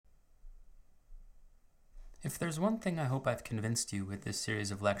If there's one thing I hope I've convinced you with this series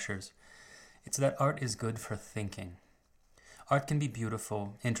of lectures, it's that art is good for thinking. Art can be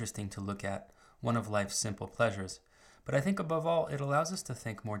beautiful, interesting to look at, one of life's simple pleasures, but I think above all it allows us to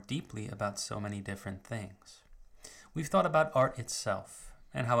think more deeply about so many different things. We've thought about art itself,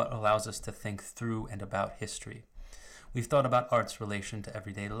 and how it allows us to think through and about history. We've thought about art's relation to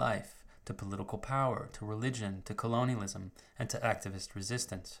everyday life, to political power, to religion, to colonialism, and to activist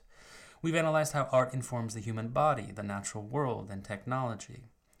resistance. We've analyzed how art informs the human body, the natural world, and technology.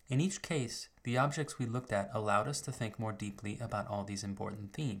 In each case, the objects we looked at allowed us to think more deeply about all these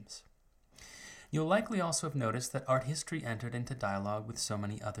important themes. You'll likely also have noticed that art history entered into dialogue with so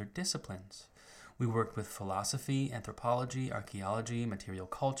many other disciplines. We worked with philosophy, anthropology, archaeology, material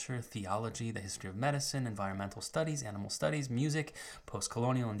culture, theology, the history of medicine, environmental studies, animal studies, music,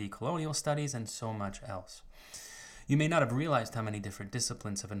 post-colonial and decolonial studies, and so much else. You may not have realized how many different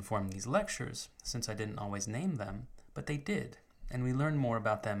disciplines have informed these lectures, since I didn't always name them, but they did, and we learned more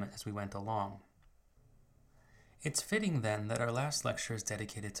about them as we went along. It's fitting then that our last lecture is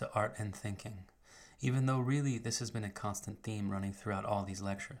dedicated to art and thinking, even though really this has been a constant theme running throughout all these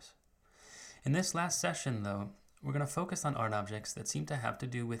lectures. In this last session, though, we're going to focus on art objects that seem to have to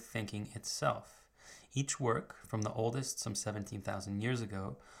do with thinking itself. Each work, from the oldest some 17,000 years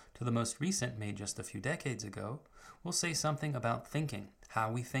ago to the most recent made just a few decades ago, will say something about thinking,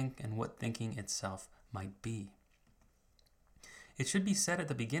 how we think, and what thinking itself might be. It should be said at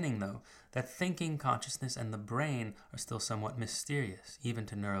the beginning, though, that thinking, consciousness, and the brain are still somewhat mysterious, even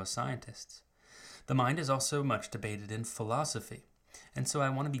to neuroscientists. The mind is also much debated in philosophy, and so I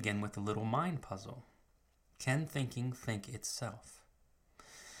want to begin with a little mind puzzle. Can thinking think itself?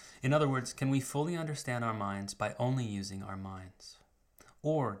 In other words, can we fully understand our minds by only using our minds?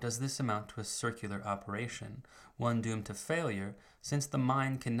 Or does this amount to a circular operation, one doomed to failure, since the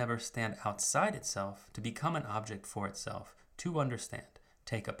mind can never stand outside itself to become an object for itself, to understand,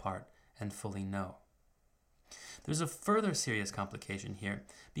 take apart, and fully know? There's a further serious complication here,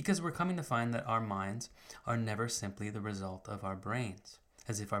 because we're coming to find that our minds are never simply the result of our brains,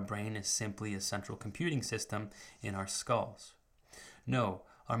 as if our brain is simply a central computing system in our skulls. No,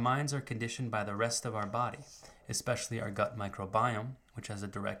 our minds are conditioned by the rest of our body, especially our gut microbiome, which has a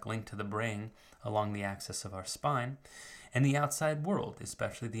direct link to the brain along the axis of our spine, and the outside world,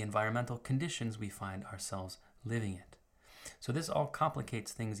 especially the environmental conditions we find ourselves living in. So this all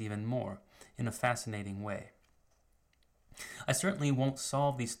complicates things even more in a fascinating way. I certainly won't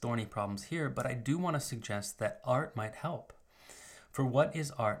solve these thorny problems here, but I do want to suggest that art might help. For what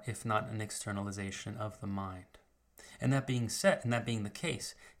is art if not an externalization of the mind? And that being said, and that being the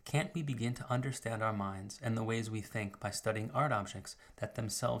case, can't we begin to understand our minds and the ways we think by studying art objects that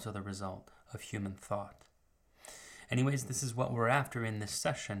themselves are the result of human thought? Anyways, this is what we're after in this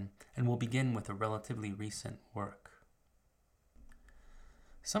session, and we'll begin with a relatively recent work.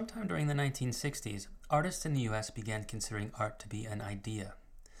 Sometime during the 1960s, artists in the US began considering art to be an idea.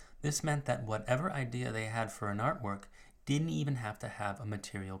 This meant that whatever idea they had for an artwork didn't even have to have a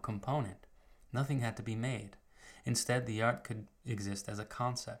material component. Nothing had to be made. Instead, the art could exist as a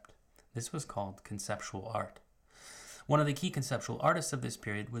concept. This was called conceptual art. One of the key conceptual artists of this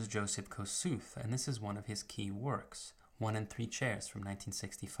period was Joseph Kosuth, and this is one of his key works, One and Three Chairs from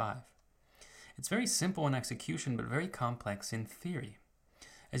 1965. It's very simple in execution, but very complex in theory.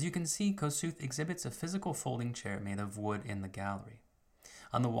 As you can see, Kosuth exhibits a physical folding chair made of wood in the gallery.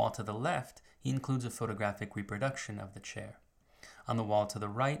 On the wall to the left, he includes a photographic reproduction of the chair. On the wall to the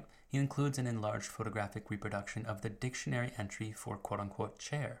right, he includes an enlarged photographic reproduction of the dictionary entry for quote-unquote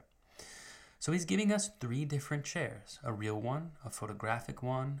chair. So he's giving us three different chairs, a real one, a photographic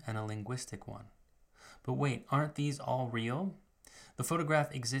one, and a linguistic one. But wait, aren't these all real? The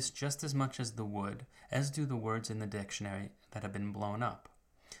photograph exists just as much as the wood, as do the words in the dictionary that have been blown up.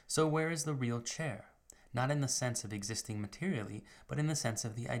 So where is the real chair? Not in the sense of existing materially, but in the sense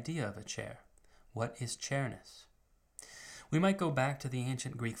of the idea of a chair. What is chairness? We might go back to the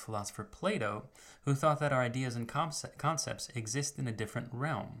ancient Greek philosopher Plato, who thought that our ideas and concepts exist in a different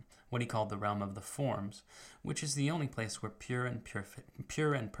realm, what he called the realm of the forms, which is the only place where pure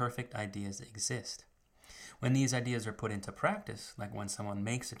and perfect ideas exist. When these ideas are put into practice, like when someone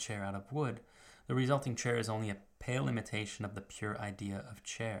makes a chair out of wood, the resulting chair is only a pale imitation of the pure idea of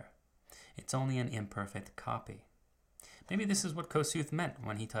chair. It's only an imperfect copy. Maybe this is what Kosuth meant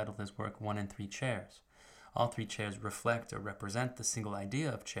when he titled his work One and Three Chairs. All three chairs reflect or represent the single idea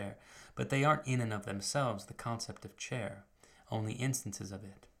of chair, but they aren't in and of themselves the concept of chair, only instances of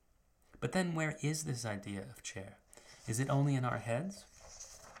it. But then where is this idea of chair? Is it only in our heads?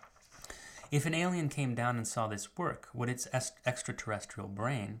 If an alien came down and saw this work, would its extraterrestrial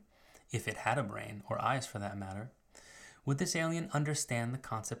brain, if it had a brain, or eyes for that matter, would this alien understand the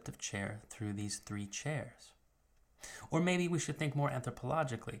concept of chair through these 3 chairs? Or maybe we should think more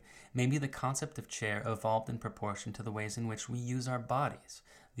anthropologically. Maybe the concept of chair evolved in proportion to the ways in which we use our bodies.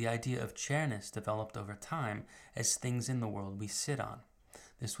 The idea of chairness developed over time as things in the world we sit on.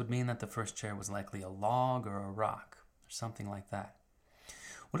 This would mean that the first chair was likely a log or a rock, or something like that.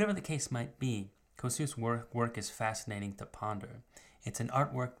 Whatever the case might be, Kossuth's work is fascinating to ponder. It's an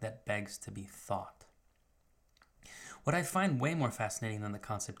artwork that begs to be thought. What I find way more fascinating than the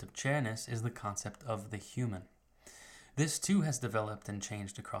concept of chairness is the concept of the human. This too has developed and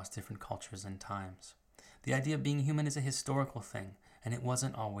changed across different cultures and times. The idea of being human is a historical thing, and it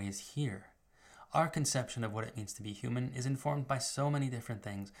wasn't always here. Our conception of what it means to be human is informed by so many different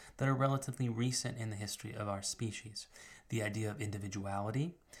things that are relatively recent in the history of our species. The idea of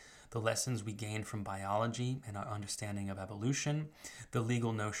individuality, the lessons we gain from biology and our understanding of evolution, the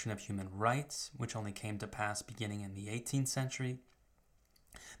legal notion of human rights, which only came to pass beginning in the 18th century,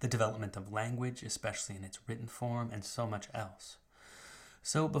 the development of language, especially in its written form, and so much else.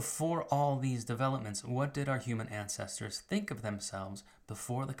 So before all these developments, what did our human ancestors think of themselves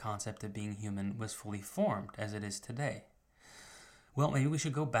before the concept of being human was fully formed as it is today? Well, maybe we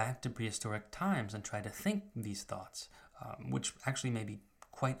should go back to prehistoric times and try to think these thoughts, which actually may be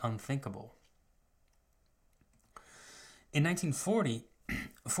quite unthinkable. In 1940,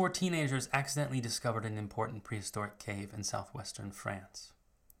 4 teenagers accidentally discovered an important prehistoric cave in southwestern France.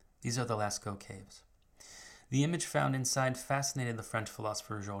 These are the Lascaux caves. The image found inside fascinated the French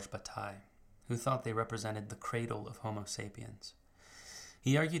philosopher Georges Bataille, who thought they represented the cradle of Homo sapiens.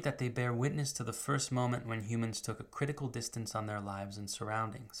 He argued that they bear witness to the first moment when humans took a critical distance on their lives and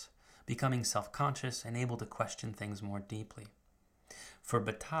surroundings, becoming self-conscious and able to question things more deeply. For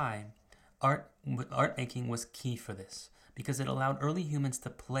Bataille, art making was key for this, because it allowed early humans to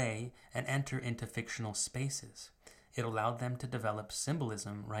play and enter into fictional spaces. It allowed them to develop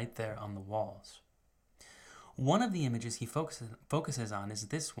symbolism right there on the walls. One of the images he focuses on is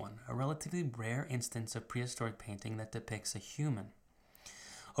this one, a relatively rare instance of prehistoric painting that depicts a human.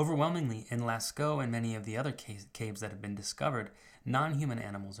 Overwhelmingly, in Lascaux and many of the other caves that have been discovered, non-human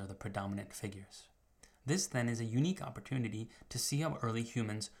animals are the predominant figures. This then is a unique opportunity to see how early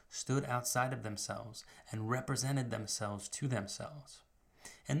humans stood outside of themselves and represented themselves to themselves.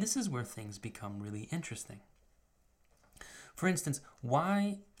 And this is where things become really interesting. For instance,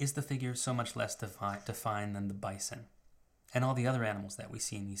 why is the figure so much less defined than the bison and all the other animals that we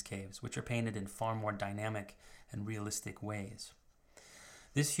see in these caves, which are painted in far more dynamic and realistic ways?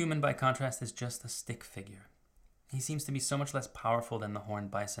 This human, by contrast, is just a stick figure. He seems to be so much less powerful than the horned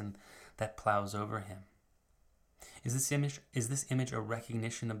bison that plows over him. Is this image a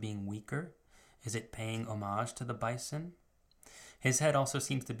recognition of being weaker? Is it paying homage to the bison? His head also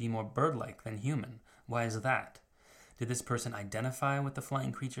seems to be more bird-like than human. Why is that? Did this person identify with the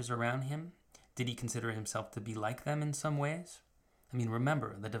flying creatures around him? Did he consider himself to be like them in some ways? I mean,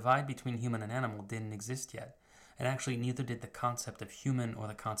 remember, the divide between human and animal didn't exist yet, and actually neither did the concept of human or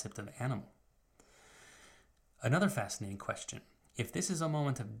the concept of animal. Another fascinating question. If this is a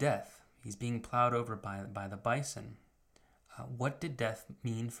moment of death, he's being plowed over by the bison, what did death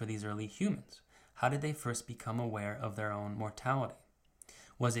mean for these early humans? How did they first become aware of their own mortality?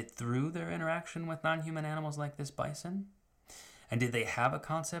 Was it through their interaction with non-human animals like this bison? And did they have a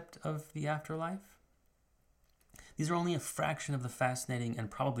concept of the afterlife? These are only a fraction of the fascinating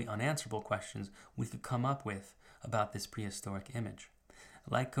and probably unanswerable questions we could come up with about this prehistoric image.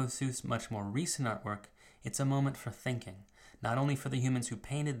 Like Kossuth's much more recent artwork, it's a moment for thinking, not only for the humans who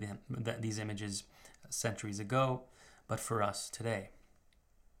painted these images centuries ago, but for us today.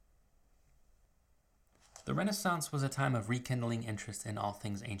 The Renaissance was a time of rekindling interest in all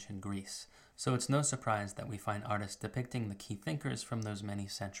things ancient Greece, so it's no surprise that we find artists depicting the key thinkers from those many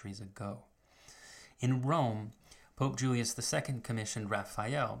centuries ago. In Rome, Pope Julius II commissioned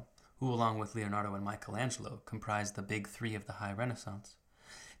Raphael, who along with Leonardo and Michelangelo comprised the big 3 of the High Renaissance,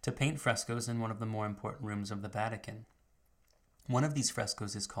 to paint frescoes in one of the more important rooms of the Vatican. One of these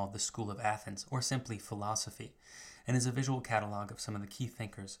frescoes is called the School of Athens, or simply Philosophy, and is a visual catalog of some of the key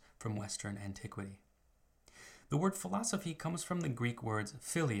thinkers from Western antiquity. The word philosophy comes from the Greek words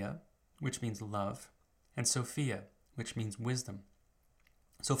philia, which means love, and sophia, which means wisdom.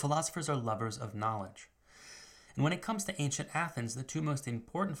 So philosophers are lovers of knowledge. And when it comes to ancient Athens, the 2 most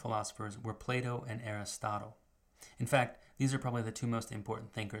important philosophers were Plato and Aristotle. In fact, these are probably the 2 most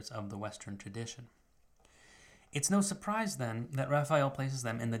important thinkers of the Western tradition. It's no surprise, then, that Raphael places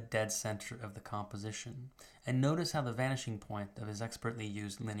them in the dead center of the composition. And notice how the vanishing point of his expertly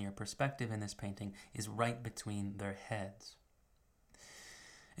used linear perspective in this painting is right between their heads.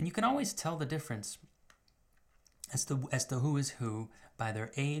 And you can always tell the difference as to who is who by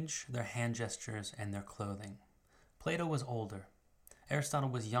their age, their hand gestures, and their clothing. Plato was older. Aristotle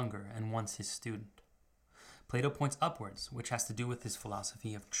was younger and once his student. Plato points upwards, which has to do with his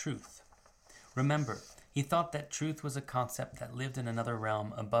philosophy of truth. Remember, he thought that truth was a concept that lived in another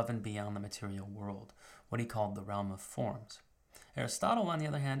realm above and beyond the material world, what he called the realm of forms. Aristotle, on the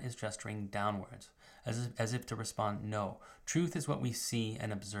other hand, is gesturing downwards, as if to respond, no, truth is what we see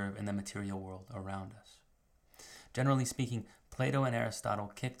and observe in the material world around us. Generally speaking, Plato and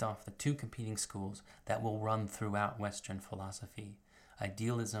Aristotle kicked off the two competing schools that will run throughout Western philosophy,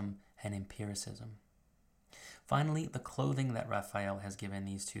 idealism and empiricism. Finally, the clothing that Raphael has given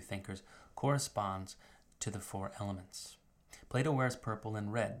these two thinkers corresponds to the four elements. Plato wears purple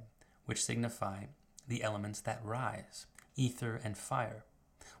and red, which signify the elements that rise, ether and fire,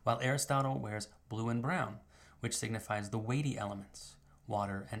 while Aristotle wears blue and brown, which signifies the weighty elements,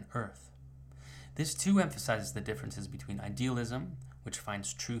 water and earth. This too emphasizes the differences between idealism, which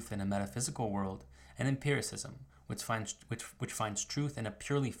finds truth in a metaphysical world, and empiricism, which finds truth in a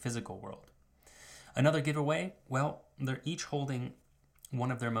purely physical world. Another giveaway? Well, they're each holding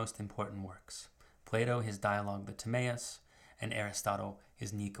one of their most important works. Plato, his dialogue, the Timaeus, and Aristotle,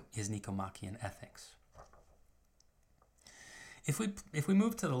 his Nicomachean Ethics. If we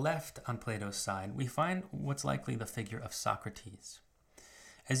move to the left on Plato's side, we find what's likely the figure of Socrates.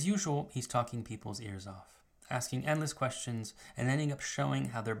 As usual, he's talking people's ears off, asking endless questions and ending up showing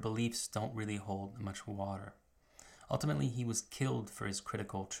how their beliefs don't really hold much water. Ultimately, he was killed for his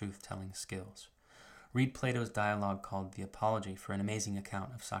critical truth-telling skills. Read Plato's dialogue called The Apology for an amazing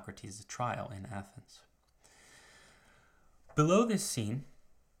account of Socrates' trial in Athens. Below this scene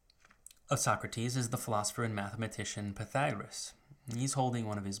of Socrates is the philosopher and mathematician Pythagoras. He's holding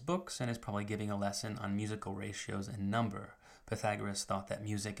one of his books and is probably giving a lesson on musical ratios and number. Pythagoras thought that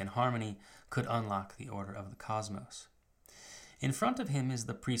music and harmony could unlock the order of the cosmos. In front of him is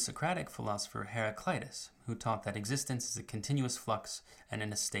the pre-Socratic philosopher Heraclitus, who taught that existence is a continuous flux and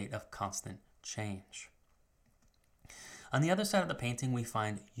in a state of constant change. On the other side of the painting, we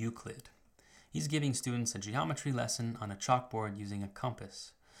find Euclid. He's giving students a geometry lesson on a chalkboard using a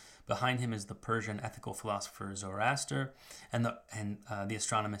compass. Behind him is the Persian ethical philosopher Zoroaster and the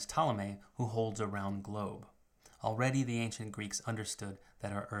astronomist Ptolemy, who holds a round globe. Already the ancient Greeks understood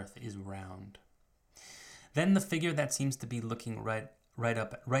that our earth is round. Then the figure that seems to be looking right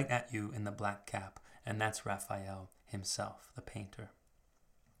at you in the black cap, and that's Raphael himself, the painter.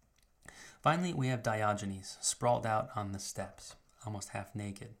 Finally, we have Diogenes, sprawled out on the steps, almost half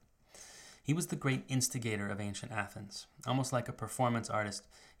naked. He was the great instigator of ancient Athens. Almost like a performance artist,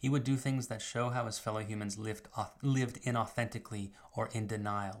 he would do things that show how his fellow humans lived inauthentically or in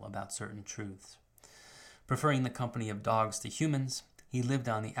denial about certain truths. Preferring the company of dogs to humans, he lived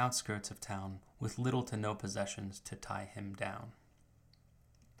on the outskirts of town with little to no possessions to tie him down.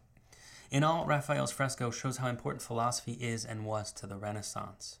 In all, Raphael's fresco shows how important philosophy is and was to the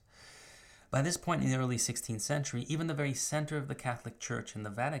Renaissance. By this point in the early 16th century, even the very center of the Catholic Church in the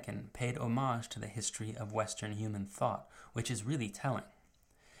Vatican paid homage to the history of Western human thought, which is really telling.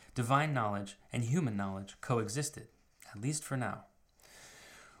 Divine knowledge and human knowledge coexisted, at least for now.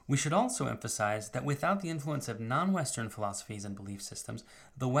 We should also emphasize that without the influence of non-Western philosophies and belief systems,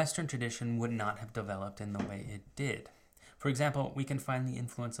 the Western tradition would not have developed in the way it did. For example, we can find the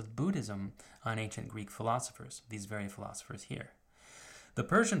influence of Buddhism on ancient Greek philosophers, these very philosophers here. The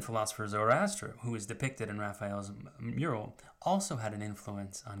Persian philosopher Zoroaster, who is depicted in Raphael's mural, also had an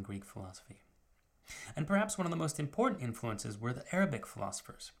influence on Greek philosophy. And perhaps one of the most important influences were the Arabic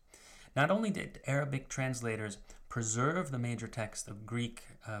philosophers. Not only did Arabic translators preserve the major text of Greek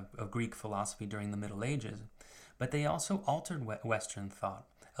philosophy during the Middle Ages, but they also altered Western thought,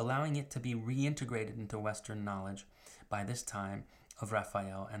 allowing it to be reintegrated into Western knowledge by this time of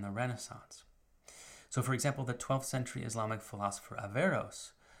Raphael and the Renaissance. So, for example, the 12th century Islamic philosopher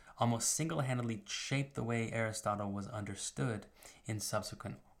Averroes almost single-handedly shaped the way Aristotle was understood in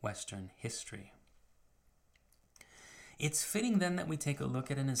subsequent Western history. It's fitting then that we take a look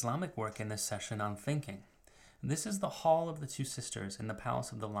at an Islamic work in this session on thinking. This is the Hall of the Two Sisters in the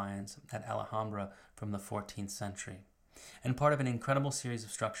Palace of the Lions at Alhambra from the 14th century, and part of an incredible series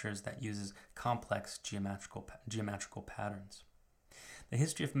of structures that uses complex geometrical patterns. The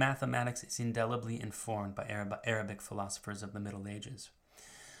history of mathematics is indelibly informed by Arabic philosophers of the Middle Ages.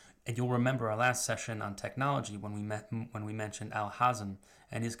 And you'll remember our last session on technology when we mentioned Al-Hazm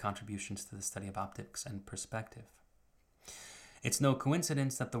and his contributions to the study of optics and perspective. It's no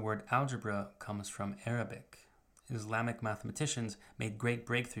coincidence that the word algebra comes from Arabic. Islamic mathematicians made great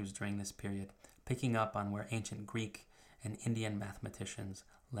breakthroughs during this period, picking up on where ancient Greek and Indian mathematicians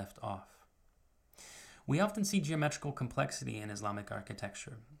left off. We often see geometrical complexity in Islamic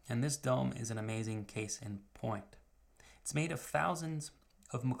architecture, and this dome is an amazing case in point. It's made of thousands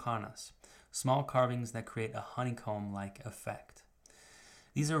of muqarnas, small carvings that create a honeycomb-like effect.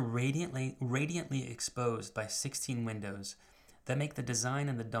 These are radiantly exposed by 16 windows that make the design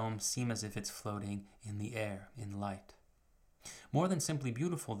in the dome seem as if it's floating in the air, in light. More than simply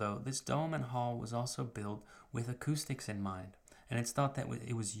beautiful, though, this dome and hall was also built with acoustics in mind, and it's thought that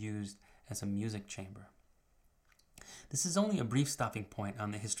it was used as a music chamber. This is only a brief stopping point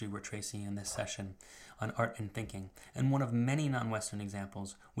on the history we're tracing in this session on art and thinking, and one of many non-Western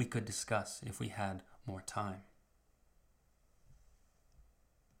examples we could discuss if we had more time.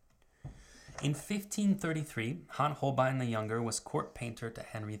 In 1533, Han Holbein the Younger was court painter to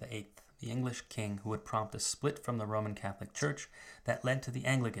Henry VIII, the English king who would prompt a split from the Roman Catholic Church that led to the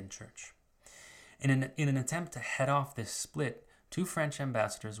Anglican Church. In an attempt to head off this split, 2 French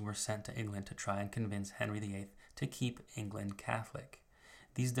ambassadors were sent to England to try and convince Henry VIII to keep England Catholic.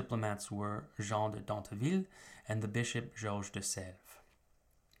 These diplomats were Jean de Danteville and the Bishop Georges de Sèvres.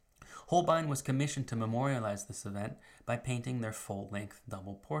 Holbein was commissioned to memorialize this event by painting their full-length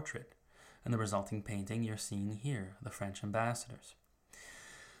double portrait, and the resulting painting you're seeing here, the French ambassadors.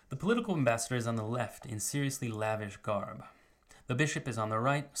 The political ambassador is on the left in seriously lavish garb. The bishop is on the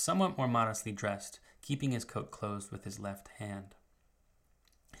right, somewhat more modestly dressed, keeping his coat closed with his left hand.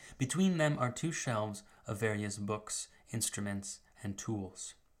 Between them are 2 shelves of various books, instruments, and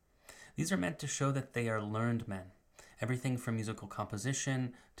tools. These are meant to show that they are learned men, everything from musical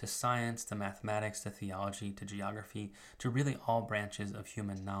composition to science to mathematics to theology to geography to really all branches of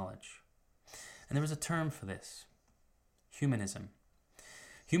human knowledge. And there was a term for this: humanism.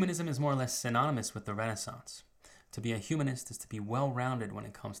 Humanism is more or less synonymous with the Renaissance. To be a humanist is to be well-rounded when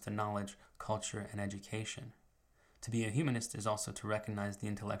it comes to knowledge, culture, and education. To be a humanist is also to recognize the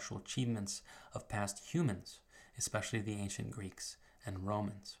intellectual achievements of past humans, especially the ancient Greeks and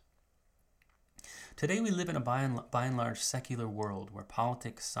Romans. Today we live in a by and large secular world where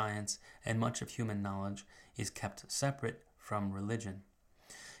politics, science, and much of human knowledge is kept separate from religion.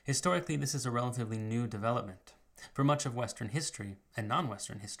 Historically, this is a relatively new development. For much of Western history and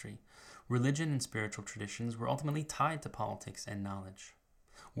non-Western history, religion and spiritual traditions were ultimately tied to politics and knowledge.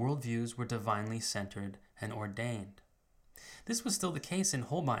 Worldviews were divinely centered and ordained. This was still the case in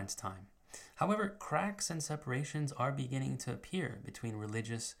Holbein's time. However, cracks and separations are beginning to appear between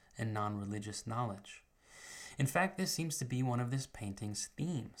religious and non-religious knowledge. In fact, this seems to be one of this painting's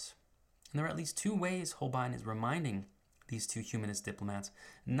themes. And there are at least 2 ways Holbein is reminding these 2 humanist diplomats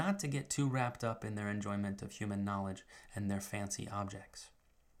not to get too wrapped up in their enjoyment of human knowledge and their fancy objects.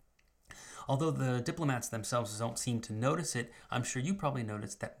 Although the diplomats themselves don't seem to notice it, I'm sure you probably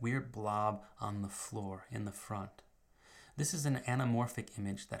noticed that weird blob on the floor in the front. This is an anamorphic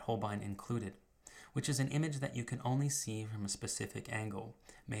image that Holbein included, which is an image that you can only see from a specific angle,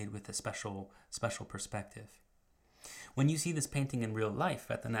 made with a special perspective. When you see this painting in real life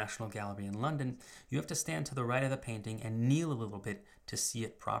at the National Gallery in London, you have to stand to the right of the painting and kneel a little bit to see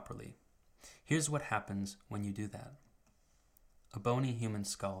it properly. Here's what happens when you do that. A bony human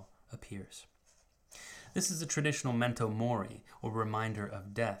skull appears. This is a traditional memento mori, or reminder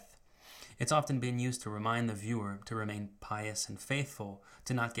of death. It's often been used to remind the viewer to remain pious and faithful,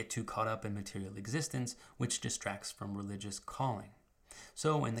 to not get too caught up in material existence, which distracts from religious calling.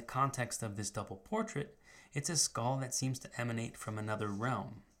 So, in the context of this double portrait, it's a skull that seems to emanate from another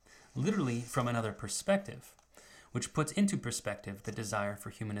realm, literally from another perspective, which puts into perspective the desire for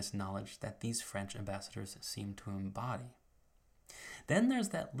humanist knowledge that these French ambassadors seem to embody. Then there's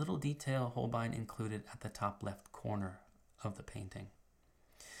that little detail Holbein included at the top left corner of the painting.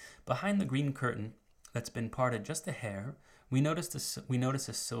 Behind the green curtain that's been parted just a hair, we notice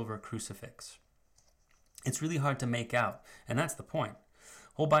a silver crucifix. It's really hard to make out, and that's the point.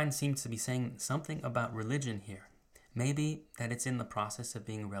 Holbein seems to be saying something about religion here. Maybe that it's in the process of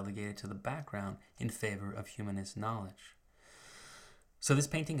being relegated to the background in favor of humanist knowledge. So this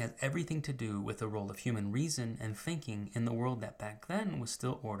painting has everything to do with the role of human reason and thinking in the world that back then was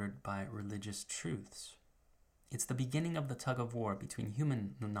still ordered by religious truths. It's the beginning of the tug of war between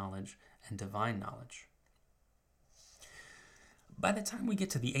human knowledge and divine knowledge. By the time we get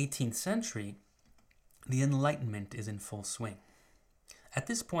to the 18th century, the Enlightenment is in full swing. At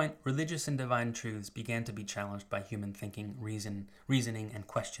this point, religious and divine truths began to be challenged by human thinking, reasoning, and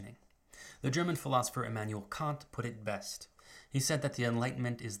questioning. The German philosopher Immanuel Kant put it best. He said that the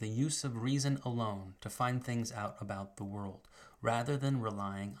Enlightenment is the use of reason alone to find things out about the world, rather than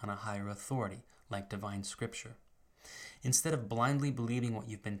relying on a higher authority, like divine scripture. Instead of blindly believing what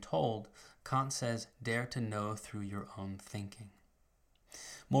you've been told, Kant says, dare to know through your own thinking.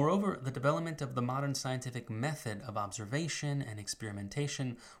 Moreover, the development of the modern scientific method of observation and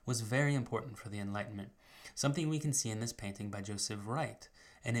experimentation was very important for the Enlightenment, something we can see in this painting by Joseph Wright,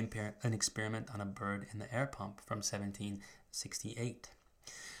 an experiment on a bird in the air pump from 1768.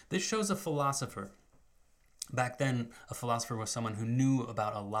 This shows a philosopher. Back then, a philosopher was someone who knew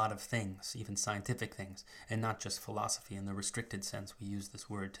about a lot of things, even scientific things, and not just philosophy in the restricted sense we use this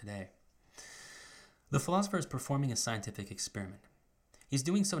word today. The philosopher is performing a scientific experiment. He's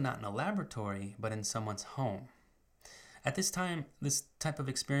doing so not in a laboratory, but in someone's home. At this time, this type of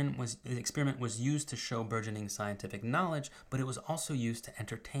experiment was used to show burgeoning scientific knowledge, but it was also used to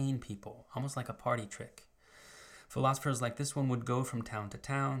entertain people, almost like a party trick. Philosophers like this one would go from town to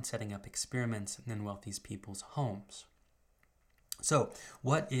town, setting up experiments in wealthy people's homes. So,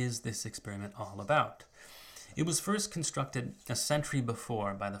 what is this experiment all about? It was first constructed a century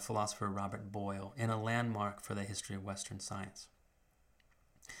before by the philosopher Robert Boyle in a landmark for the history of Western science.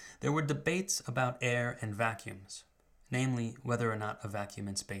 There were debates about air and vacuums, namely whether or not a vacuum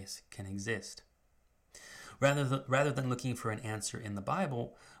in space can exist. Rather than looking for an answer in the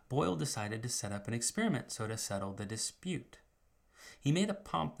Bible, Boyle decided to set up an experiment so to settle the dispute. He made a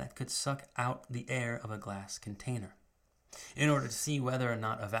pump that could suck out the air of a glass container. In order to see whether or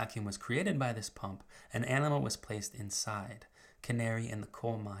not a vacuum was created by this pump, an animal was placed inside, canary in the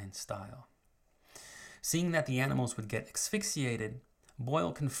coal mine style. Seeing that the animals would get asphyxiated,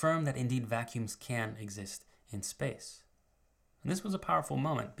 Boyle confirmed that indeed vacuums can exist in space. And this was a powerful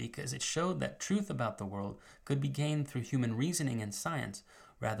moment because it showed that truth about the world could be gained through human reasoning and science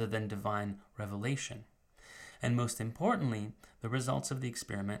rather than divine revelation. And most importantly, the results of the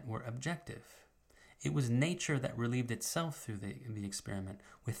experiment were objective. It was nature that relieved itself through the experiment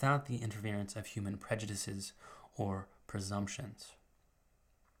without the interference of human prejudices or presumptions.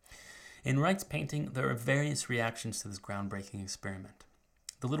 In Wright's painting, there are various reactions to this groundbreaking experiment.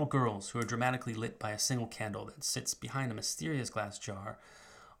 The little girls, who are dramatically lit by a single candle that sits behind a mysterious glass jar,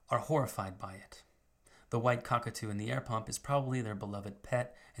 are horrified by it. The white cockatoo in the air pump is probably their beloved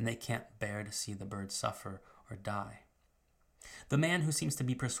pet, and they can't bear to see the bird suffer or die. The man who seems to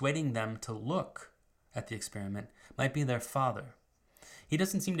be persuading them to look at the experiment might be their father. He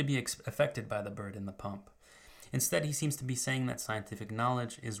doesn't seem to be affected by the bird in the pump. Instead, he seems to be saying that scientific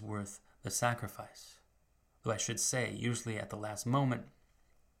knowledge is worth the sacrifice. Though I should say, usually at the last moment,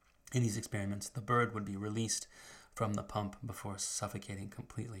 in these experiments, the bird would be released from the pump before suffocating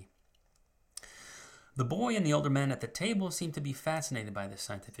completely. The boy and the older men at the table seem to be fascinated by this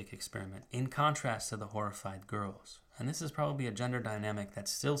scientific experiment, in contrast to the horrified girls. And this is probably a gender dynamic that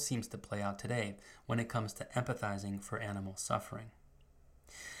still seems to play out today when it comes to empathizing for animal suffering.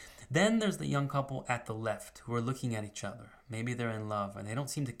 Then there's the young couple at the left who are looking at each other. Maybe they're in love and they don't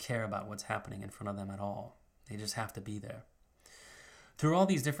seem to care about what's happening in front of them at all. They just have to be there. Through all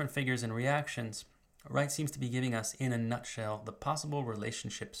these different figures and reactions, Wright seems to be giving us, in a nutshell, the possible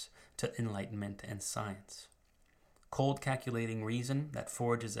relationships to enlightenment and science. Cold calculating reason that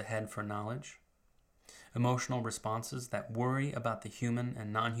forges ahead for knowledge. Emotional responses that worry about the human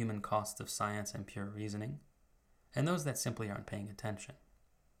and non-human costs of science and pure reasoning. And those that simply aren't paying attention.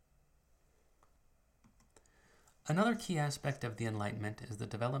 Another key aspect of the Enlightenment is the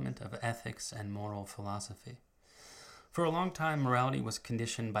development of ethics and moral philosophy. For a long time, morality was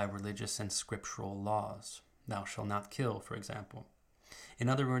conditioned by religious and scriptural laws. Thou shalt not kill, for example. In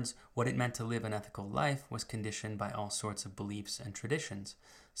other words, what it meant to live an ethical life was conditioned by all sorts of beliefs and traditions,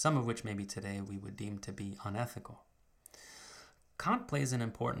 some of which maybe today we would deem to be unethical. Kant plays an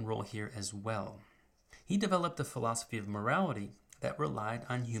important role here as well. He developed a philosophy of morality that relied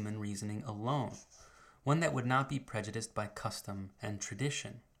on human reasoning alone, one that would not be prejudiced by custom and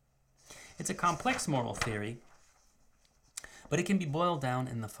tradition. It's a complex moral theory, but it can be boiled down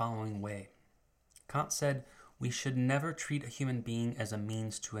in the following way. Kant said, we should never treat a human being as a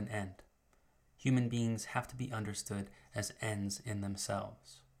means to an end. Human beings have to be understood as ends in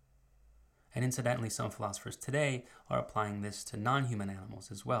themselves. And incidentally, some philosophers today are applying this to non-human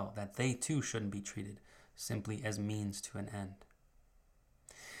animals as well, that they too shouldn't be treated simply as means to an end.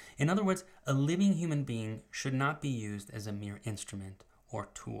 In other words, a living human being should not be used as a mere instrument or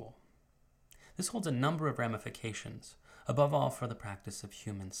tool. This holds a number of ramifications, above all for the practice of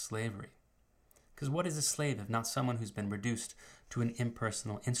human slavery. Because what is a slave if not someone who's been reduced to an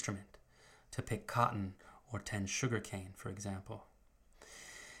impersonal instrument, to pick cotton or tend sugarcane, for example?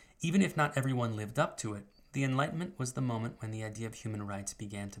 Even if not everyone lived up to it, the Enlightenment was the moment when the idea of human rights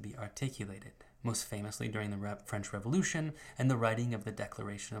began to be articulated, most famously during the French Revolution and the writing of the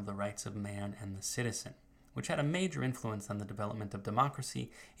Declaration of the Rights of Man and the Citizen, which had a major influence on the development of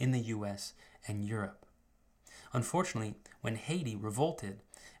democracy in the US and Europe. Unfortunately, when Haiti revolted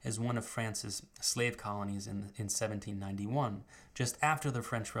as one of France's slave colonies in 1791, just after the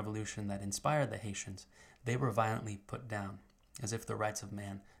French Revolution that inspired the Haitians, they were violently put down, as if the rights of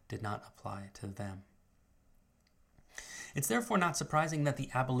man did not apply to them. It's therefore not surprising that the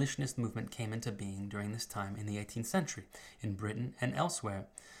abolitionist movement came into being during this time in the 18th century, in Britain and elsewhere,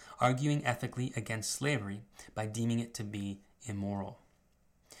 arguing ethically against slavery by deeming it to be immoral.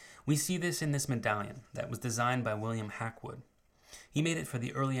 We see this in this medallion that was designed by William Hackwood. He made it for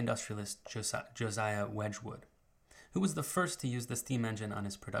the early industrialist Josiah Wedgwood, who was the first to use the steam engine on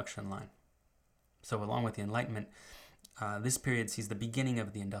his production line. So along with the Enlightenment, this period sees the beginning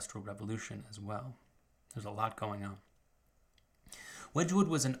of the Industrial Revolution as well. There's a lot going on. Wedgwood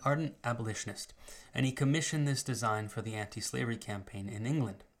was an ardent abolitionist, and he commissioned this design for the anti-slavery campaign in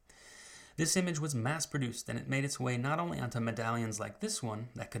England. This image was mass-produced, and it made its way not only onto medallions like this one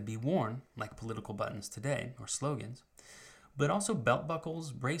that could be worn, like political buttons today, or slogans, but also belt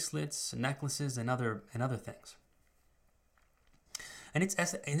buckles, bracelets, necklaces, and other things. And it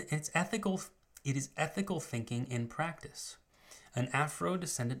is ethical thinking in practice. An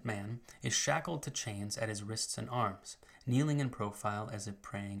Afro-descendant man is shackled to chains at his wrists and arms, kneeling in profile as if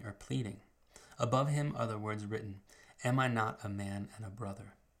praying or pleading. Above him are the words written, "Am I not a man and a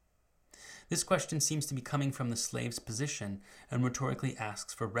brother?" This question seems to be coming from the slave's position and rhetorically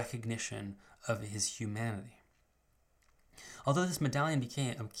asks for recognition of his humanity. Although this medallion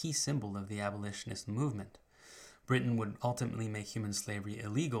became a key symbol of the abolitionist movement, Britain would ultimately make human slavery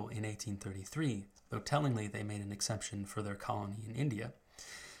illegal in 1833, though tellingly they made an exception for their colony in India.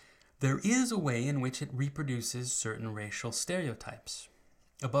 There is a way in which it reproduces certain racial stereotypes.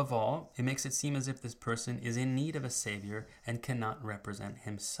 Above all, it makes it seem as if this person is in need of a savior and cannot represent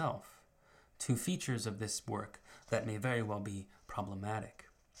himself. Two features of this work that may very well be problematic.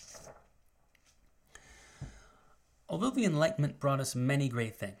 Although the Enlightenment brought us many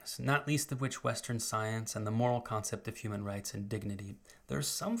great things, not least of which Western science and the moral concept of human rights and dignity, there are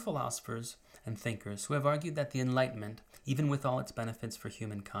some philosophers and thinkers who have argued that the Enlightenment, even with all its benefits for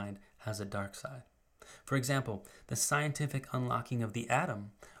humankind, has a dark side. For example, the scientific unlocking of the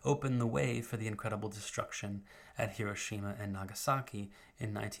atom opened the way for the incredible destruction at Hiroshima and Nagasaki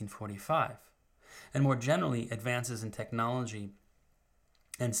in 1945. And more generally, advances in technology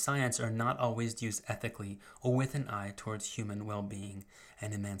and science are not always used ethically or with an eye towards human well-being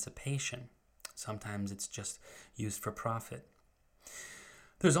and emancipation. Sometimes it's just used for profit.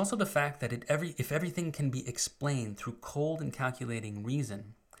 There's also the fact that if everything can be explained through cold and calculating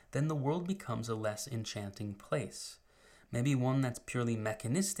reason, then the world becomes a less enchanting place. Maybe one that's purely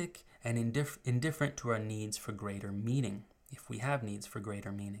mechanistic and indifferent to our needs for greater meaning, if we have needs for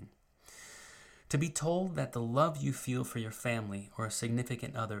greater meaning. To be told that the love you feel for your family or a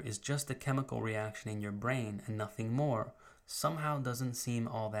significant other is just a chemical reaction in your brain and nothing more somehow doesn't seem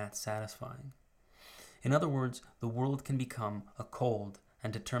all that satisfying. In other words, the world can become a cold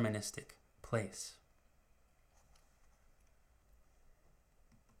and deterministic place.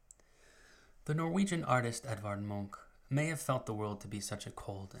 The Norwegian artist Edvard Munch may have felt the world to be such a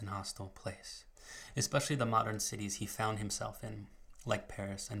cold and hostile place, especially the modern cities he found himself in, like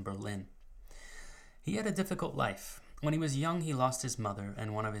Paris and Berlin. He had a difficult life. When he was young, he lost his mother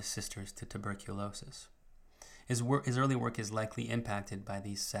and one of his sisters to tuberculosis. His early work is likely impacted by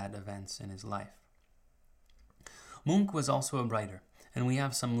these sad events in his life. Munch was also a writer, and we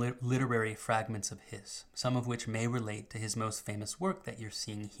have some literary fragments of his, some of which may relate to his most famous work that you're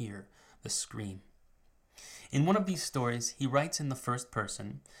seeing here, The Scream. In one of these stories, he writes in the first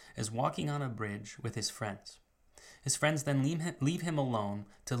person as walking on a bridge with his friends. His friends then leave him alone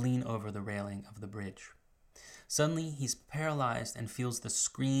to lean over the railing of the bridge. Suddenly, he's paralyzed and feels the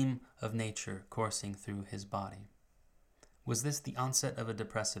scream of nature coursing through his body. Was this the onset of a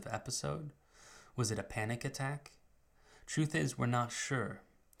depressive episode? Was it a panic attack? Truth is, we're not sure.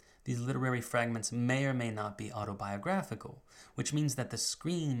 These literary fragments may or may not be autobiographical, which means that the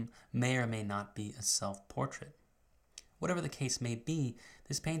scream may or may not be a self-portrait. Whatever the case may be,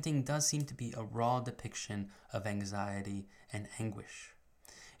 this painting does seem to be a raw depiction of anxiety and anguish.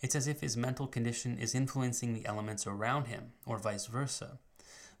 It's as if his mental condition is influencing the elements around him, or vice versa.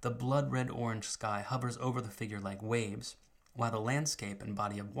 The blood-red-orange sky hovers over the figure like waves, while the landscape and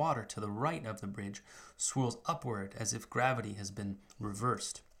body of water to the right of the bridge swirls upward as if gravity has been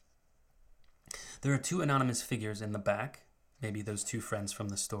reversed. There are two anonymous figures in the back, maybe those two friends from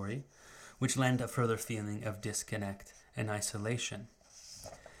the story, which lend a further feeling of disconnect and isolation.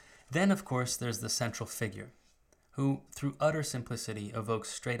 Then, of course, there's the central figure, who, through utter simplicity, evokes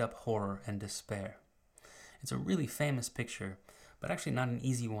straight-up horror and despair. It's a really famous picture, but actually not an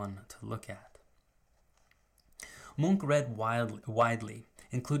easy one to look at. Munch read widely,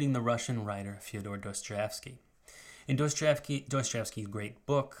 including the Russian writer Fyodor Dostoevsky. In Dostoevsky's great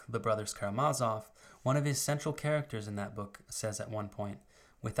book, The Brothers Karamazov, one of his central characters in that book says at one point,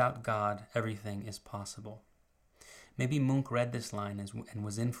 "Without God, everything is possible." Maybe Munch read this line and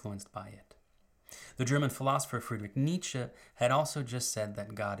was influenced by it. The German philosopher Friedrich Nietzsche had also just said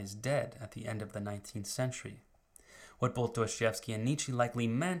that God is dead at the end of the 19th century. What both Dostoevsky and Nietzsche likely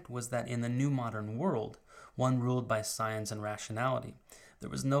meant was that in the new modern world, one ruled by science and rationality, there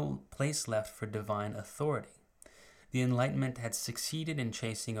was no place left for divine authority. The Enlightenment had succeeded in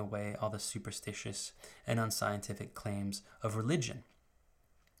chasing away all the superstitious and unscientific claims of religion.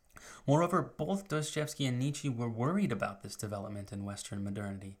 Moreover, both Dostoevsky and Nietzsche were worried about this development in Western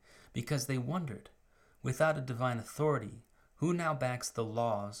modernity because they wondered, without a divine authority, who now backs the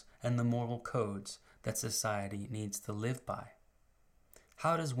laws and the moral codes that society needs to live by?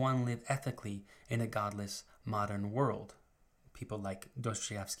 How does one live ethically in a godless modern world? People like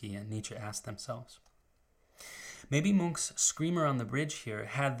Dostoevsky and Nietzsche asked themselves. Maybe Munch's screamer on the bridge here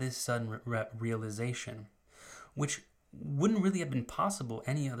had this sudden realization, which wouldn't really have been possible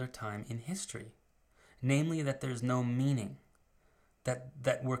any other time in history. Namely, that there's no meaning,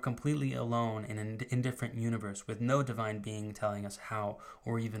 that we're completely alone in an indifferent universe with no divine being telling us how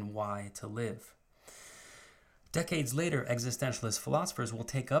or even why to live. Decades later, existentialist philosophers will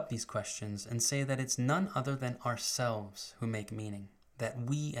take up these questions and say that it's none other than ourselves who make meaning, that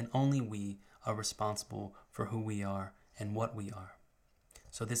we and only we are responsible for who we are and what we are.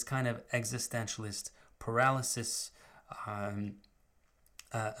 So this kind of existentialist paralysis and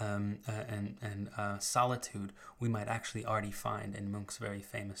solitude we might actually already find in Munch's very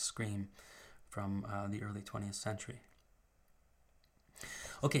famous Scream from the early 20th century.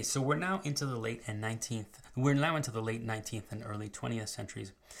 Okay, so we're now into the late 19th and early 20th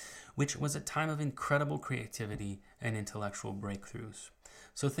centuries, which was a time of incredible creativity and intellectual breakthroughs.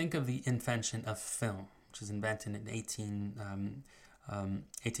 So think of the invention of film, which was invented in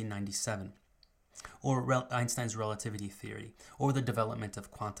 1897. Or Einstein's relativity theory, or the development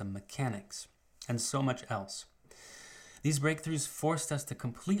of quantum mechanics, and so much else. These breakthroughs forced us to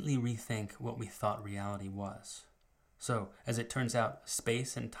completely rethink what we thought reality was. So, as it turns out,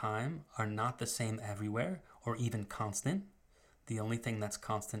 space and time are not the same everywhere, or even constant. The only thing that's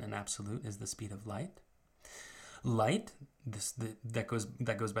constant and absolute is the speed of light. Light, that goes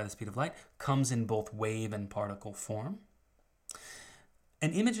by the speed of light, comes in both wave and particle form.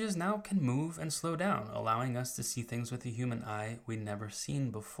 And images now can move and slow down, allowing us to see things with a human eye we'd never seen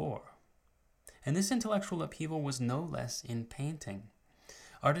before. And this intellectual upheaval was no less in painting.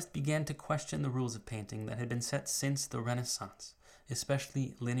 Artists began to question the rules of painting that had been set since the Renaissance,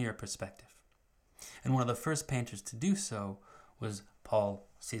 especially linear perspective. And one of the first painters to do so was Paul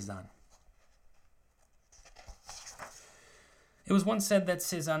Cézanne. It was once said that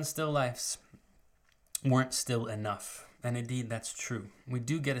Cézanne's still lifes weren't still enough. And indeed, that's true. We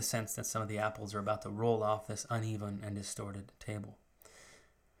do get a sense that some of the apples are about to roll off this uneven and distorted table.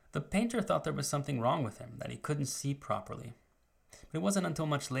 The painter thought there was something wrong with him, that he couldn't see properly. But it wasn't until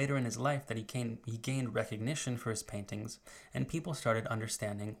much later in his life that he gained recognition for his paintings, and people started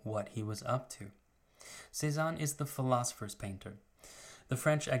understanding what he was up to. Cézanne is the philosopher's painter. The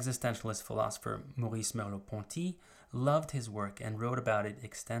French existentialist philosopher Maurice Merleau-Ponty loved his work and wrote about it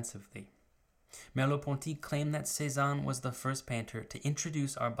extensively. Merleau-Ponty claimed that Cézanne was the first painter to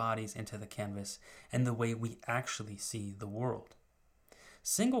introduce our bodies into the canvas and the way we actually see the world.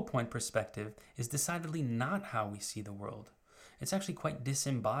 Single-point perspective is decidedly not how we see the world. It's actually quite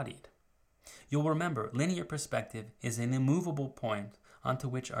disembodied. You'll remember, linear perspective is an immovable point onto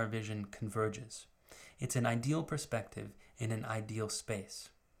which our vision converges. It's an ideal perspective in an ideal space.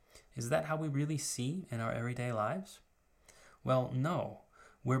 Is that how we really see in our everyday lives? Well, no.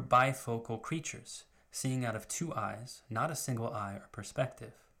 We're bifocal creatures, seeing out of two eyes, not a single eye or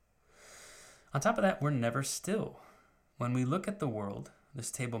perspective. On top of that, we're never still. When we look at the world,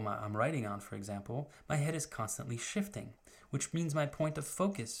 this table I'm writing on, for example, my head is constantly shifting, which means my point of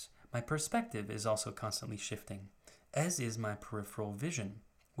focus, my perspective, is also constantly shifting, as is my peripheral vision,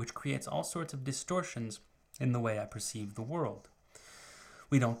 which creates all sorts of distortions in the way I perceive the world.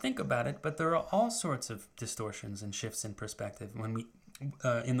 We don't think about it, but there are all sorts of distortions and shifts in perspective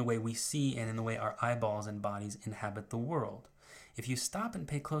in the way we see and in the way our eyeballs and bodies inhabit the world. If you stop and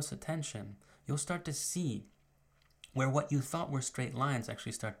pay close attention, you'll start to see where what you thought were straight lines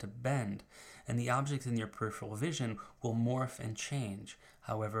actually start to bend, and the objects in your peripheral vision will morph and change,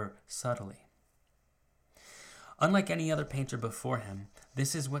 however subtly. Unlike any other painter before him,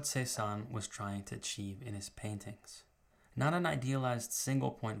 this is what Cézanne was trying to achieve in his paintings. Not an idealized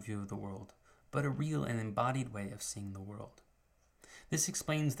single-point view of the world, but a real and embodied way of seeing the world. This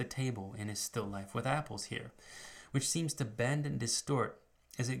explains the table in his still life with apples here, which seems to bend and distort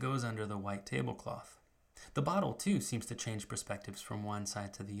as it goes under the white tablecloth. The bottle, too, seems to change perspectives from one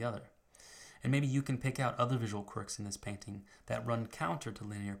side to the other. And maybe you can pick out other visual quirks in this painting that run counter to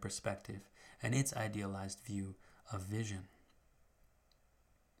linear perspective and its idealized view of vision.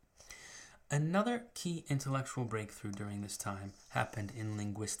 Another key intellectual breakthrough during this time happened in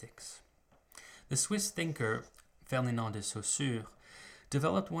linguistics. The Swiss thinker Ferdinand de Saussure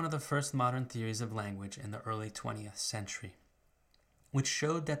developed one of the first modern theories of language in the early 20th century, which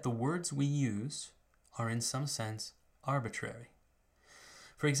showed that the words we use are in some sense arbitrary.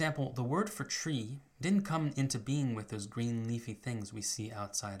 For example, the word for tree didn't come into being with those green leafy things we see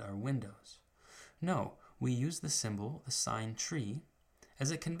outside our windows. No, we use the symbol, the sign tree, as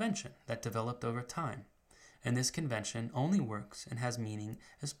a convention that developed over time, and this convention only works and has meaning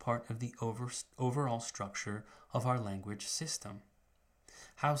as part of the overall structure of our language system.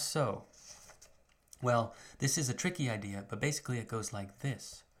 How so? Well, this is a tricky idea, but basically it goes like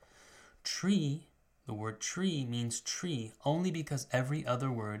this. Tree, the word tree means tree only because every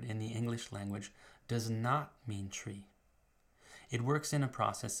other word in the English language does not mean tree. It works in a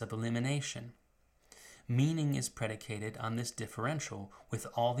process of elimination. Meaning is predicated on this differential with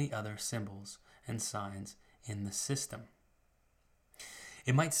all the other symbols and signs in the system.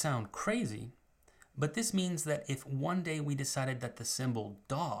 It might sound crazy, but this means that if one day we decided that the symbol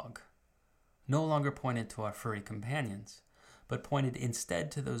dog no longer pointed to our furry companions, but pointed instead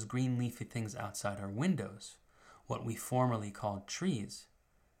to those green leafy things outside our windows, what we formerly called trees,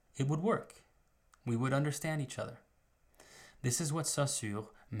 it would work. We would understand each other. This is what Saussure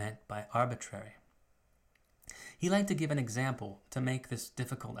meant by arbitrary. He liked to give an example to make this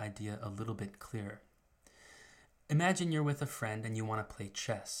difficult idea a little bit clearer. Imagine you're with a friend and you want to play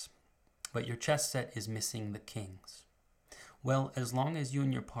chess, but your chess set is missing the kings. Well, as long as you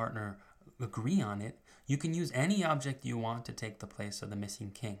and your partner agree on it, you can use any object you want to take the place of the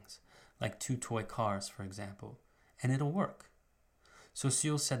missing kings, like 2 toy cars, for example, and it'll work.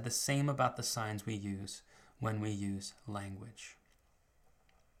 Saussure said the same about the signs we use when we use language.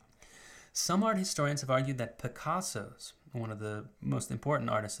 Some art historians have argued that Picasso's, one of the most important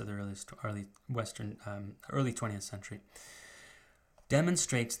artists of the early 20th century,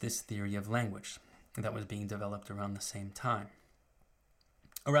 demonstrates this theory of language that was being developed around the same time.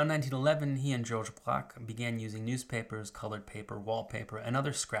 Around 1911, he and Georges Braque began using newspapers, colored paper, wallpaper, and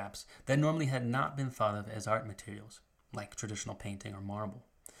other scraps that normally had not been thought of as art materials, like traditional painting or marble.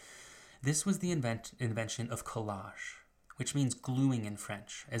 This was the invention of collage, which means gluing in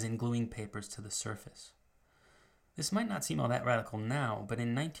French, as in gluing papers to the surface. This might not seem all that radical now, but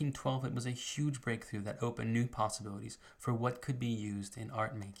in 1912 it was a huge breakthrough that opened new possibilities for what could be used in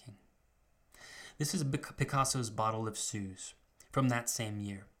art making. This is Picasso's Bottle of Suze from that same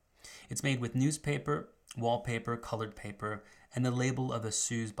year. It's made with newspaper, wallpaper, colored paper, and the label of a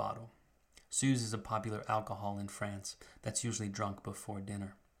Suze bottle. Suze is a popular alcohol in France that's usually drunk before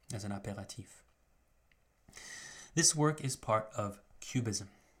dinner as an apéritif. This work is part of Cubism,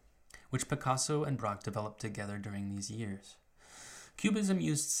 which Picasso and Braque developed together during these years. Cubism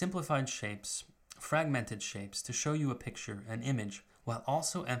used simplified shapes, fragmented shapes, to show you a picture, an image, while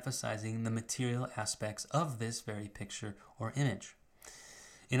also emphasizing the material aspects of this very picture or image.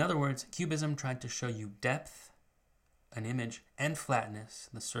 In other words, Cubism tried to show you depth, an image, and flatness,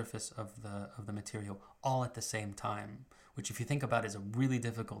 the surface of the material, all at the same time, which if you think about is a really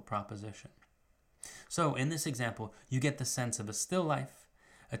difficult proposition. So in this example, you get the sense of a still life,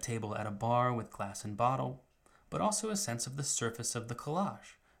 a table at a bar with glass and bottle, but also a sense of the surface of the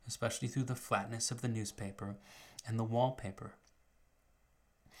collage, especially through the flatness of the newspaper and the wallpaper.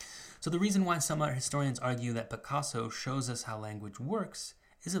 So the reason why some art historians argue that Picasso shows us how language works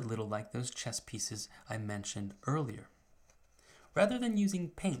is a little like those chess pieces I mentioned earlier. Rather than using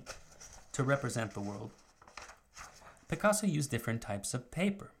paint to represent the world, Picasso used different types of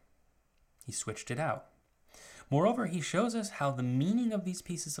paper. He switched it out. Moreover, he shows us how the meaning of these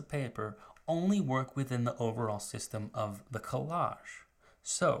pieces of paper only work within the overall system of the collage.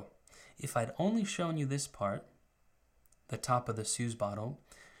 So, if I'd only shown you this part, the top of the Suze bottle,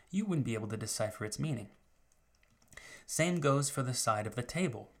 you wouldn't be able to decipher its meaning. Same goes for the side of the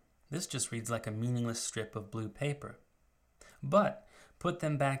table. This just reads like a meaningless strip of blue paper. But put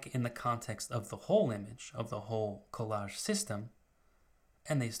them back in the context of the whole image, of the whole collage system,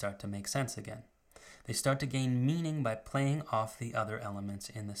 and they start to make sense again. They start to gain meaning by playing off the other elements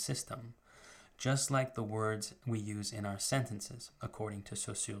in the system, just like the words we use in our sentences, according to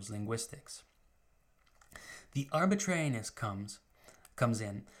Saussure's linguistics. The arbitrariness comes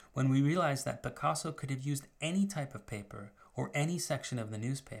in when we realized that Picasso could have used any type of paper or any section of the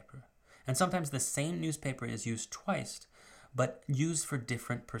newspaper. And sometimes the same newspaper is used twice, but used for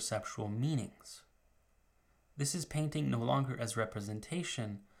different perceptual meanings. This is painting no longer as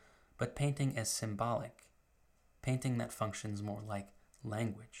representation, but painting as symbolic, painting that functions more like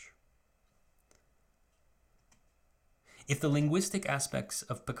language. If the linguistic aspects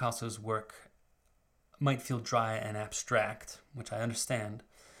of Picasso's work might feel dry and abstract, which I understand,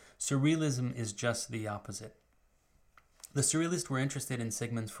 Surrealism is just the opposite. The Surrealists were interested in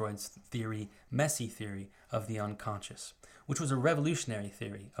Sigmund Freud's theory, messy theory, of the unconscious, which was a revolutionary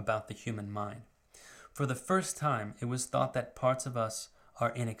theory about the human mind. For the first time, it was thought that parts of us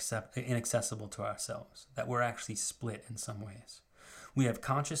are inaccessible to ourselves, that we're actually split in some ways. We have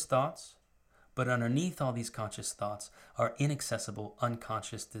conscious thoughts, but underneath all these conscious thoughts are inaccessible,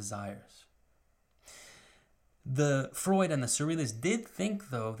 unconscious desires. The Freud and the Surrealists did think,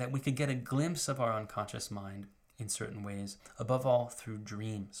 though, that we could get a glimpse of our unconscious mind in certain ways, above all through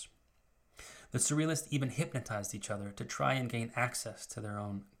dreams. The Surrealists even hypnotized each other to try and gain access to their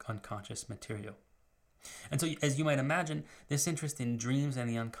own unconscious material. And so, as you might imagine, this interest in dreams and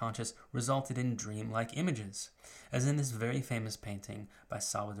the unconscious resulted in dream-like images, as in this very famous painting by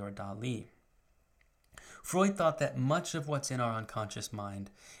Salvador Dali. Freud thought that much of what's in our unconscious mind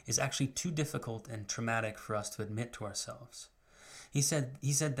is actually too difficult and traumatic for us to admit to ourselves. He said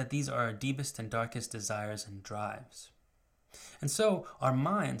that these are our deepest and darkest desires and drives. And so our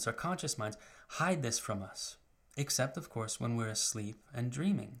minds, our conscious minds, hide this from us, except, of course, when we're asleep and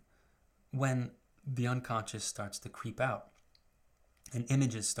dreaming, when the unconscious starts to creep out and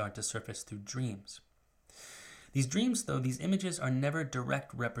images start to surface through dreams. These dreams, though, these images are never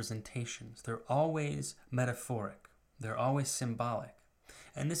direct representations. They're always metaphoric. They're always symbolic.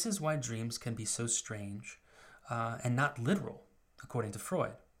 And this is why dreams can be so strange and not literal, according to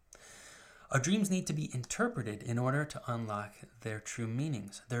Freud. Our dreams need to be interpreted in order to unlock their true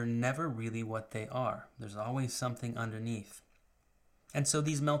meanings. They're never really what they are. There's always something underneath. And so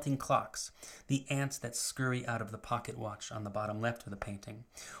these melting clocks, the ants that scurry out of the pocket watch on the bottom left of the painting,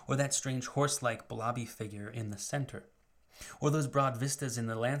 or that strange horse-like blobby figure in the center, or those broad vistas in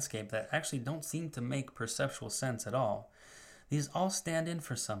the landscape that actually don't seem to make perceptual sense at all, these all stand in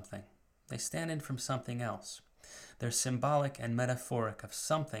for something. They stand in from something else. They're symbolic and metaphoric of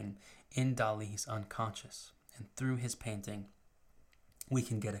something in Dali's unconscious. And through his painting, we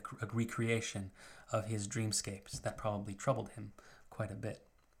can get a recreation of his dreamscapes that probably troubled him quite a bit.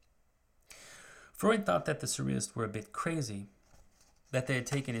 Freud thought that the Surrealists were a bit crazy, that they had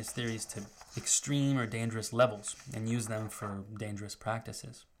taken his theories to extreme or dangerous levels and used them for dangerous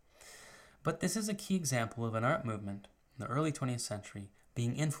practices. But this is a key example of an art movement in the early 20th century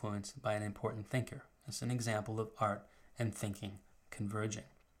being influenced by an important thinker. It's an example of art and thinking converging.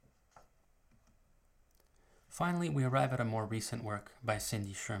 Finally, we arrive at a more recent work by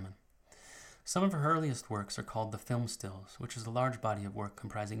Cindy Sherman. Some of her earliest works are called the film stills, which is a large body of work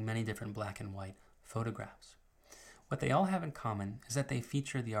comprising many different black and white photographs. What they all have in common is that they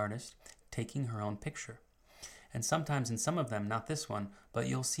feature the artist taking her own picture. And sometimes in some of them, not this one, but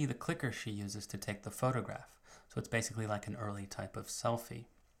you'll see the clicker she uses to take the photograph. So it's basically like an early type of selfie.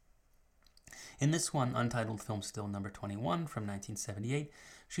 In this one, untitled film still number 21 from 1978,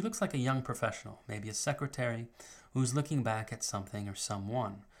 she looks like a young professional, maybe a secretary, who's looking back at something or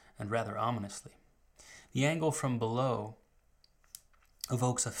someone, and rather ominously. The angle from below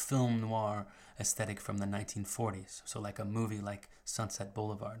evokes a film noir aesthetic from the 1940s, so like a movie like Sunset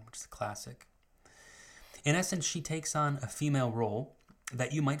Boulevard, which is a classic. In essence, she takes on a female role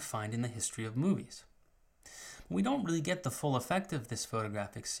that you might find in the history of movies. We don't really get the full effect of this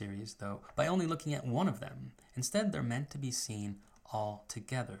photographic series, though, by only looking at one of them. Instead, they're meant to be seen all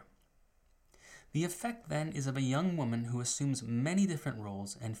together. The effect, then, is of a young woman who assumes many different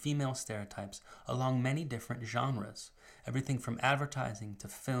roles and female stereotypes along many different genres, everything from advertising to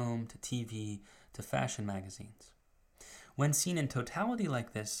film to TV to fashion magazines. When seen in totality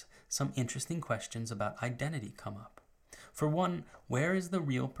like this, some interesting questions about identity come up. For one, where is the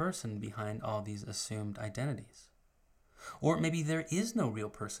real person behind all these assumed identities? Or maybe there is no real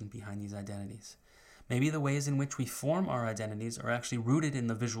person behind these identities. Maybe the ways in which we form our identities are actually rooted in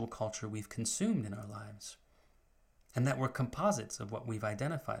the visual culture we've consumed in our lives, and that we're composites of what we've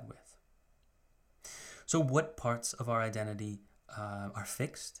identified with. So what parts of our identity are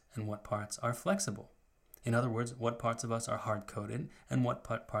fixed and what parts are flexible? In other words, what parts of us are hard-coded and what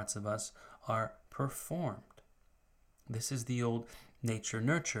parts of us are performed? This is the old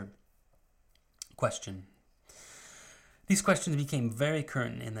nature-nurture question. These questions became very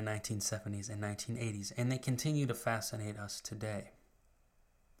current in the 1970s and 1980s, and they continue to fascinate us today.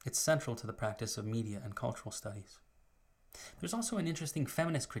 It's central to the practice of media and cultural studies. There's also an interesting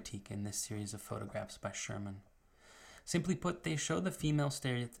feminist critique in this series of photographs by Sherman. Simply put, they show that female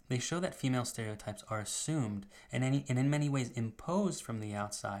stereotypes are assumed and in many ways imposed from the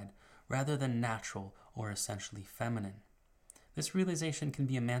outside rather than natural or essentially feminine. This realization can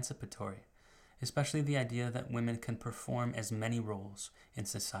be emancipatory, especially the idea that women can perform as many roles in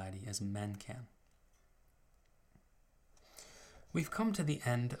society as men can. We've come to the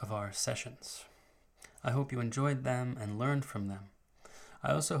end of our sessions. I hope you enjoyed them and learned from them.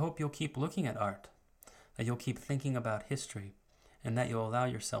 I also hope you'll keep looking at art, that you'll keep thinking about history, and that you'll allow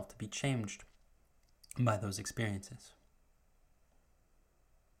yourself to be changed by those experiences.